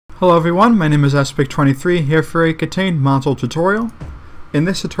Hello everyone, my name is Espik23 here for a KTaNE module tutorial. In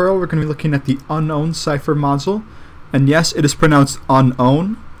this tutorial we're going to be looking at the Unown Cipher module, and yes, it is pronounced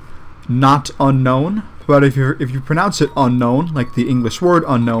unown, not unknown, but if you pronounce it unknown, like the English word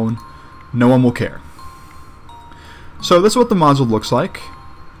unknown, no one will care. So this is what the module looks like.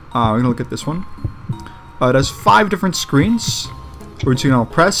 We're going to look at this one. It has 5 different screens, which you can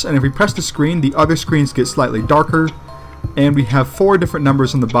press, and if we press the screen, the other screens get slightly darker. And we have 4 different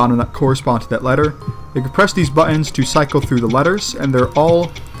numbers on the bottom that correspond to that letter. You can press these buttons to cycle through the letters, and they're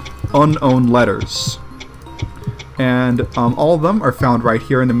all unknown letters. And all of them are found right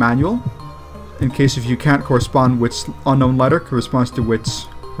here in the manual, in case if you can't correspond which unknown letter corresponds to which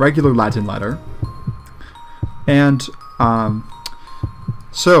regular Latin letter. And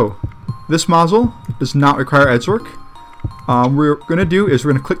so this module does not require edge work. What we're going to do is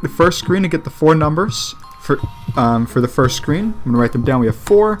we're going to click the first screen to get the 4 numbers for the first screen. I'm going to write them down. We have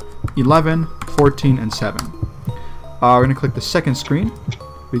 4, 11, 14, and 7. We're going to click the second screen.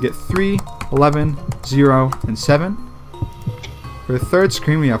 We get 3, 11, 0, and 7. For the third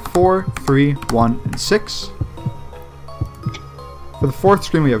screen, we have 4, 3, 1, and 6. For the fourth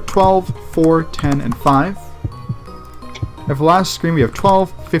screen, we have 12, 4, 10, and 5. And for the last screen, we have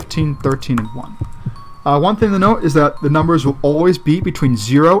 12, 15, 13, and 1. One thing to note is that the numbers will always be between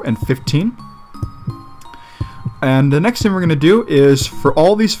 0 and 15. And the next thing we're going to do is, for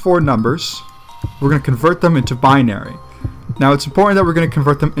all these 4 numbers, we're going to convert them into binary. Now it's important that we're going to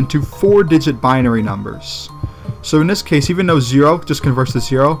convert them into 4-digit binary numbers. So in this case, even though 0 just converts to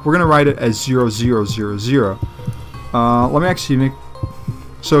 0, we're going to write it as 0000. Let me actually make...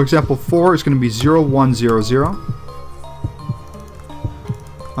 So example 4 is going to be 0100.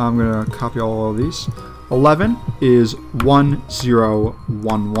 I'm going to copy all of these. 11 is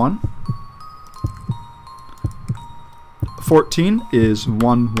 1011. 14 is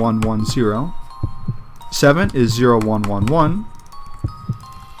 1110. 7 is 0111.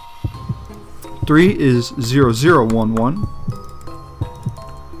 3 is 0011.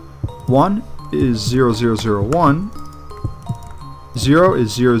 1 is 0001. 0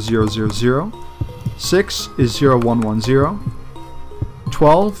 is 0000. 6 is 0110.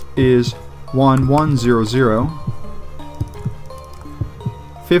 12 is 1100.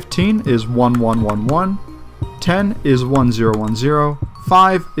 15 is 1111. 10 is 1010,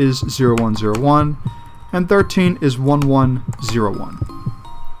 5 is 0101, and 13 is 1101.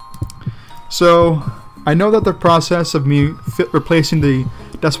 So I know that the process of me replacing the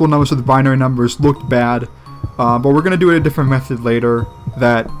decimal numbers with the binary numbers looked bad, but we're going to do it a different method later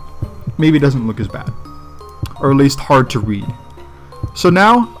that maybe doesn't look as bad, or at least hard to read. So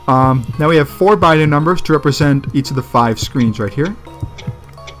now we have 4 binary numbers to represent each of the 5 screens right here.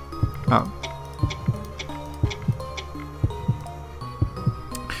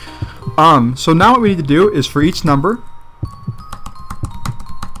 So now what we need to do is, for each number,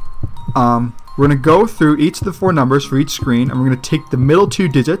 we're going to go through each of the 4 numbers for each screen, and we're going to take the middle 2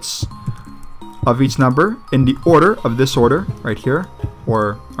 digits of each number in the order of this order, right here,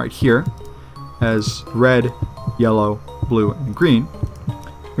 or right here, as red, yellow, blue, and green.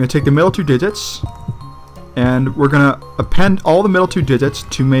 We're going to take the middle 2 digits, and we're going to append all the middle 2 digits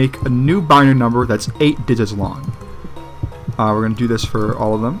to make a new binary number that's 8 digits long. We're going to do this for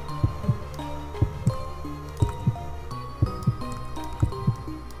all of them.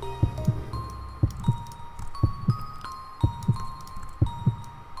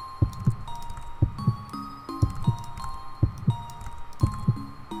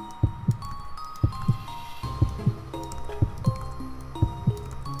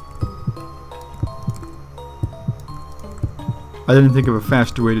 I didn't think of a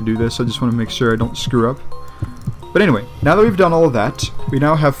faster way to do this, so I just want to make sure I don't screw up. But anyway, now that we've done all of that, we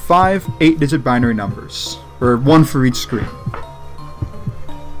now have 5 8-digit binary numbers, or 1 for each screen.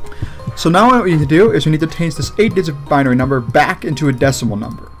 So now what we need to do is we need to change this 8-digit binary number back into a decimal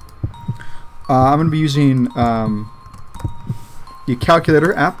number. I'm going to be using the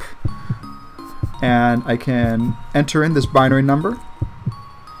calculator app, and I can enter in this binary number,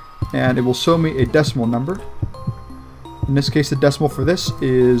 and it will show me a decimal number. In this case, the decimal for this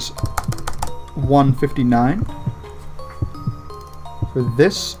is 159. For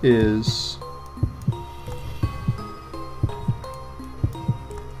this is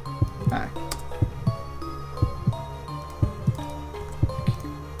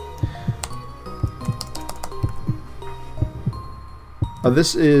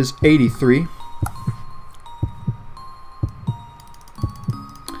this is 83.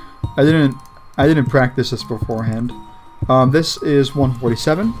 I didn't practice this beforehand. This is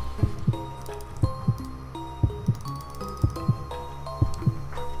 147.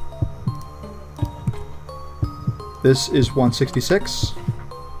 This is 166.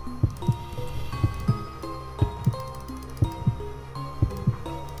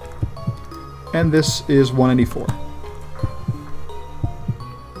 And this is 184.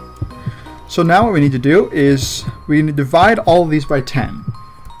 So now what we need to do is we need to divide all of these by 10.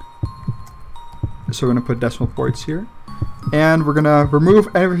 So we're going to put decimal points here. And we're going to remove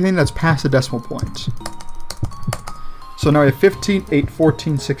everything that's past the decimal point. So now we have 15, 8,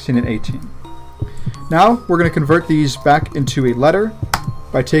 14, 16, and 18. Now we're going to convert these back into a letter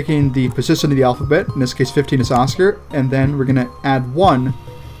by taking the position of the alphabet. In this case 15 is Oscar. And then we're going to add 1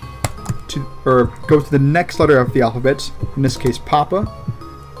 to, or go to the next letter of the alphabet. In this case Papa.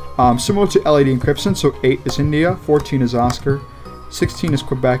 Similar to LED encryption, so 8 is India, 14 is Oscar, 16 is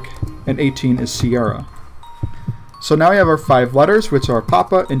Quebec, and 18 is Sierra. So now we have our 5 letters, which are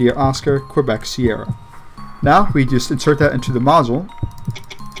Papa, India, Oscar, Quebec, Sierra. Now we just insert that into the module.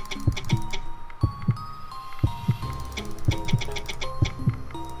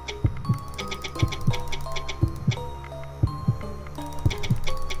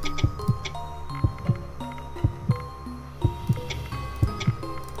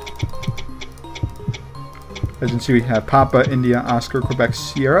 As you can see, we have Papa, India, Oscar, Quebec,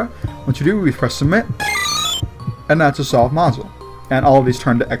 Sierra. Once you do, we press submit, and that's a solved module. And all of these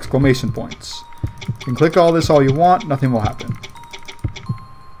turn to exclamation points. You can click all this all you want, nothing will happen.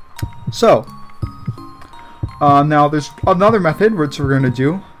 So, now there's another method which we're going to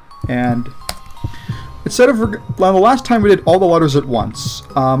do, and instead of, well, the last time we did all the letters at once.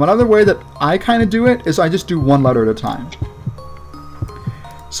 Another way that I kind of do it is I just do one letter at a time.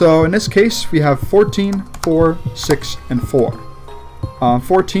 So in this case, we have 14, 4, 6, and 4.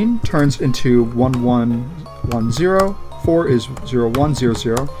 14 turns into 1, 1, 1, 0. 4 is 0, 1, 0,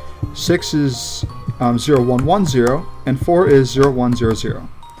 0. 6 is 0, 1, 1, 0. And 4 is 0, 1, 0, 0.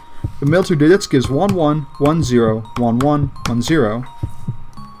 The middle 2 digits gives 1, 1, 1, 0, 1, 1, 1, 0.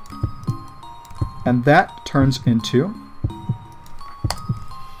 And that turns into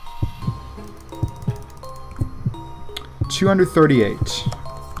 238.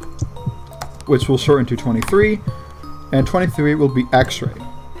 Which will shorten to 23, and 23 will be X-ray.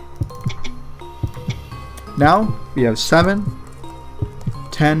 Now we have 7,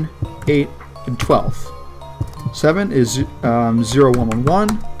 10, 8, and 12. 7 is 0, 1, 1,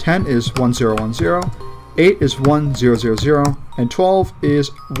 1, 10 is 1, 0, 1, 0, 8 is 1, 0, 0, 0, and 12 is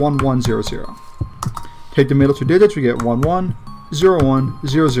 1, 1, 0, 0. Take the middle 2 digits, we get 1, 1, 0, 1,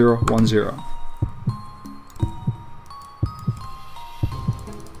 0, 0, 1, 0.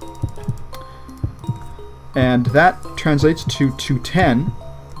 And that translates to 210,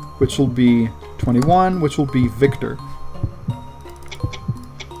 which will be 21, which will be Victor.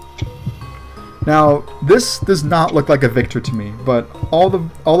 Now, this does not look like a Victor to me, but all the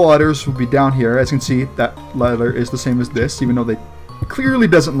letters will be down here. As you can see, that letter is the same as this, even though they clearly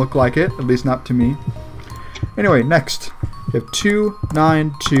doesn't look like it, at least not to me. Anyway, next, we have 2,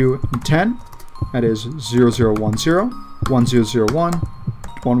 9, 2, and 10. That is 0010, 1001,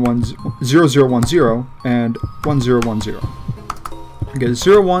 0010, and 1010. We get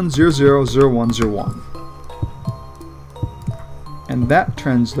 01000101. And that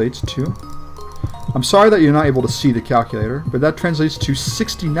translates to, I'm sorry that you're not able to see the calculator, but that translates to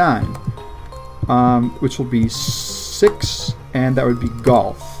 69, which will be 6, and that would be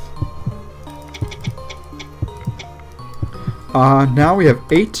golf. Now we have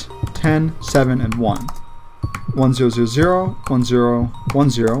 8, 10, 7, and 1. 1000, 1010,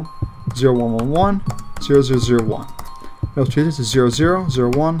 0111, 0001. Those digits is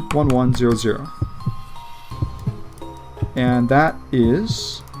 0001, 1100. And that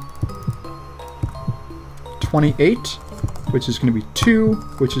is 28, which is going to be 2,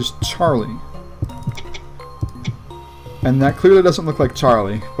 which is Charlie. And that clearly doesn't look like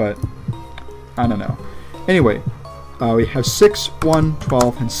Charlie, but I don't know. Anyway, we have 6, 1,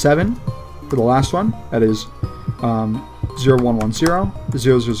 12, and 7 for the last one. That is 0110,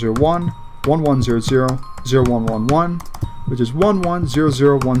 0001, 1100, 0111, which is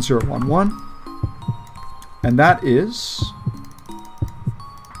 11001011. And that is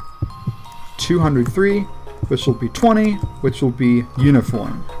 203, which will be 20, which will be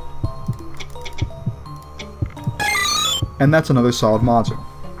uniform. And that's another solid module.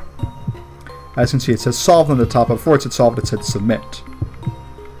 As you can see, it says solved on the top. Before it said solved, it said submit.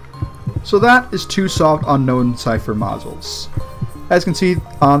 So that is 2 solved unknown cipher modules. As you can see,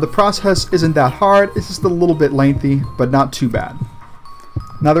 the process isn't that hard. It's just a little bit lengthy, but not too bad.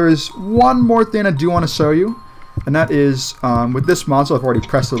 Now there is one more thing I do want to show you, and that is with this module, I've already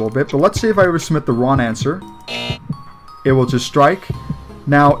pressed it a little bit, but let's say if I were to submit the wrong answer, it will just strike.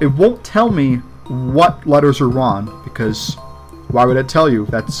 Now it won't tell me what letters are wrong. because why would it tell you?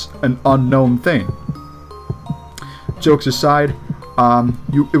 That's an unknown thing. Jokes aside,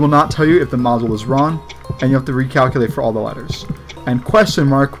 it will not tell you if the module is wrong, and you have to recalculate for all the letters. And question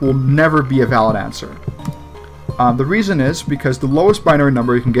mark will never be a valid answer. The reason is because the lowest binary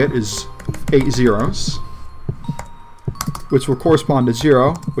number you can get is 8 zeros, which will correspond to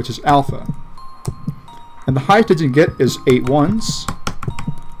 0, which is alpha. And the highest digit you can get is 8 ones,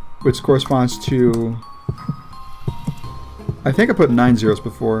 which corresponds to, I think I put 9 zeros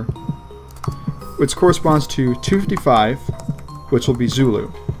before, which corresponds to 255, which will be Zulu,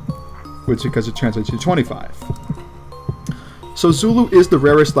 which because it translates to 25. So Zulu is the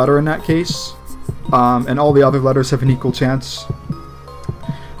rarest letter in that case, and all the other letters have an equal chance.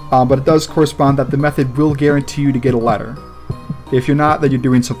 But it does correspond that the method will guarantee you to get a letter. If you're not, then you're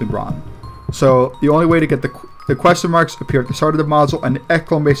doing something wrong. So the only way to get the question marks appear at the start of the module, and the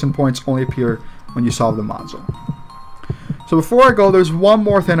exclamation points only appear when you solve the module. So before I go, there's one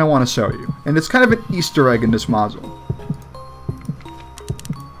more thing I want to show you, and it's kind of an Easter egg in this module.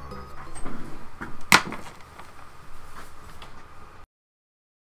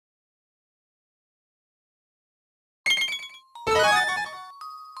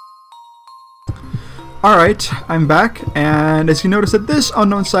 Alright, I'm back, and as you notice that this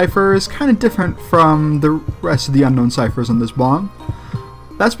unknown cipher is kind of different from the rest of the unknown ciphers on this bomb.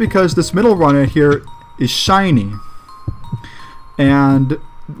 That's because this middle one right here is shiny. And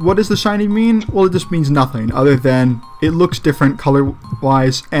what does the shiny mean? Well, it just means nothing other than it looks different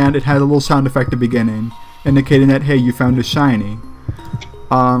color-wise, and it had a little sound effect at the beginning indicating that, hey, you found a shiny.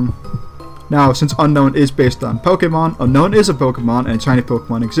 Now, since Unknown is based on Pokemon, Unknown is a Pokemon, and a shiny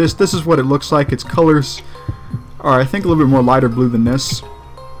Pokemon exists. This is what it looks like. Its colors are, I think, a little bit more lighter blue than this.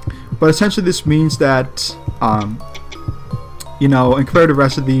 But essentially this means that, you know, and compared to the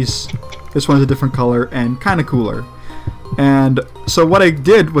rest of these, this one's a different color and kind of cooler. And so what I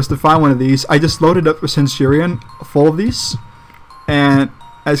did was to find one of these. I just loaded up a Centurion full of these. And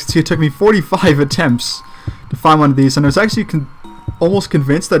as you can see, it took me 45 attempts to find one of these. And I was actually almost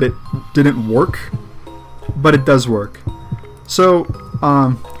convinced that it didn't work, but it does work. So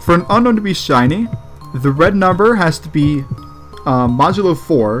for an Unknown to be shiny, the red number has to be modulo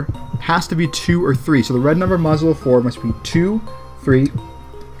 4 has to be 2 or 3. So the red number modulo 4 must be 2, 3,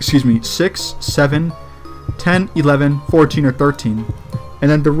 excuse me, 6, 7, 10, 11, 14, or 13. And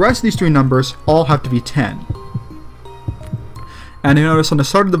then the rest of these three numbers all have to be 10. And you notice on the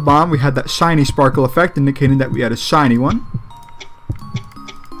start of the bomb we had that shiny sparkle effect indicating that we had a shiny one.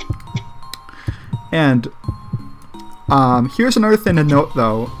 And here's another thing to note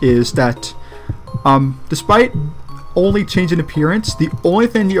though, is that despite only changing appearance, the only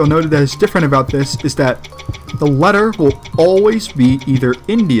thing you'll notice that is different about this is that the letter will always be either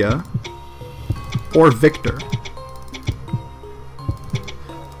India or Victor.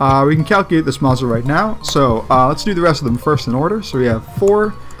 We can calculate this module right now, so let's do the rest of them first in order. So we have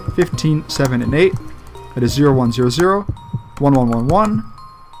 4, 15, 7, and 8. That is 0, 1, 0, 0, 1, 1, 1, 1,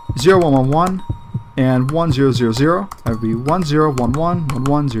 0, 1, 1, 1, and 1, 0, 0, 0. That would be 1, 0, 1, 1, 1,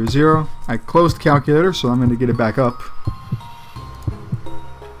 1, 0, 0. I closed the calculator, so I'm going to get it back up.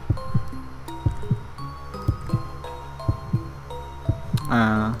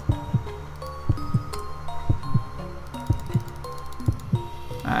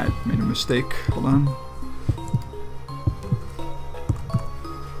 I made a mistake. Hold on.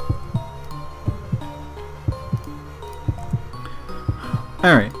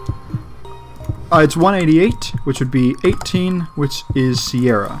 Alright. It's 188, which would be 18, which is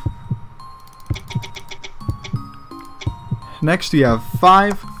Sierra. Next we have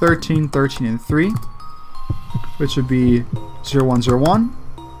 5, 13, 13, and 3, which would be 0101,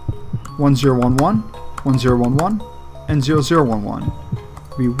 1011, 1011, and 0011.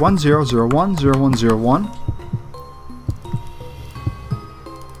 It would be 1001, 0101.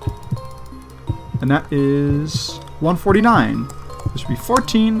 And that is 149. This would be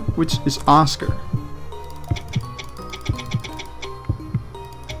 14, which is Oscar.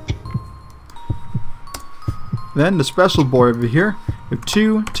 Then the special boy over here, we have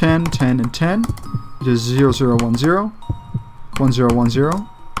 2, 10, 10, and 10, which is 0010, 1010,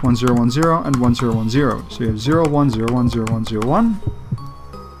 1010, and 1010. So we have 01010101,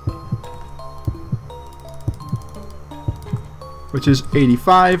 which is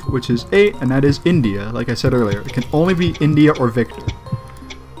 85, which is 8, and that is India, like I said earlier. It can only be India or Victor.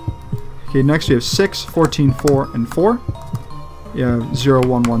 Okay, next we have 6, 14, 4, and 4. You have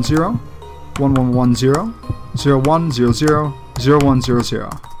 0110, 1110, 0100, 0100.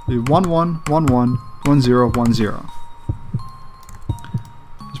 We have 1111, 1010.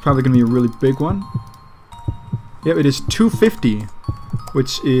 It's probably going to be a really big one. Yep, it is 250,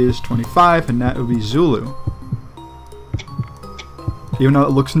 which is 25, and that would be Zulu. Even though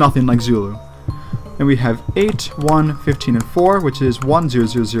it looks nothing like Zulu. And we have 8, 1, 15, and 4, which is 1, 0,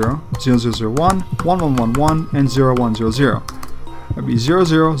 0, 0, 0, 0, 0, 1, 1, 1, 1, 1, and 0, 1, 0, 0. That would be 0,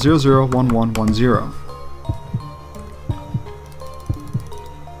 0, 0, 0, 1, 1, 1, 0.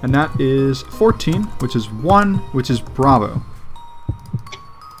 And that is 14, which is 1, which is Bravo.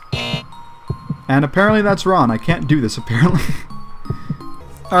 And apparently that's wrong. I can't do this, apparently.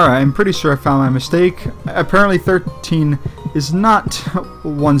 Alright, I'm pretty sure I found my mistake. Apparently 13 is not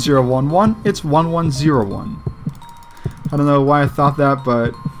 1011, it's 1101. I don't know why I thought that,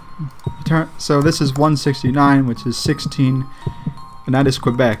 but... So this is 169, which is 16, and that is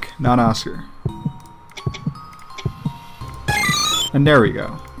Quebec, not Oscar. And there we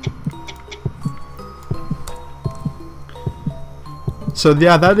go. So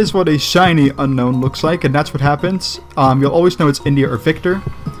yeah, that is what a shiny unknown looks like, and that's what happens. You'll always know it's India or Victor.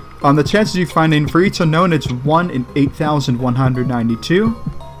 The chances you finding for each unknown, it's 1 in 8,192,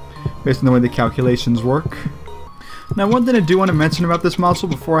 based on the way the calculations work. Now, one thing I do want to mention about this module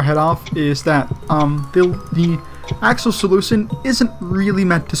before I head off is that the actual solution isn't really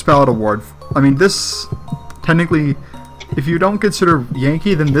meant to spell out a word. I mean, this technically, if you don't consider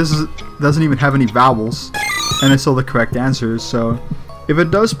Yankee, then this doesn't even have any vowels, and it's still the correct answers. So if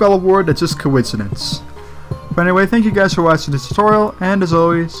it does spell a word, that's just coincidence. But anyway, thank you guys for watching this tutorial, and as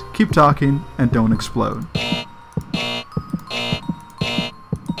always, keep talking and don't explode.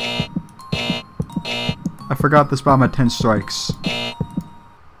 I forgot this by my 10 strikes.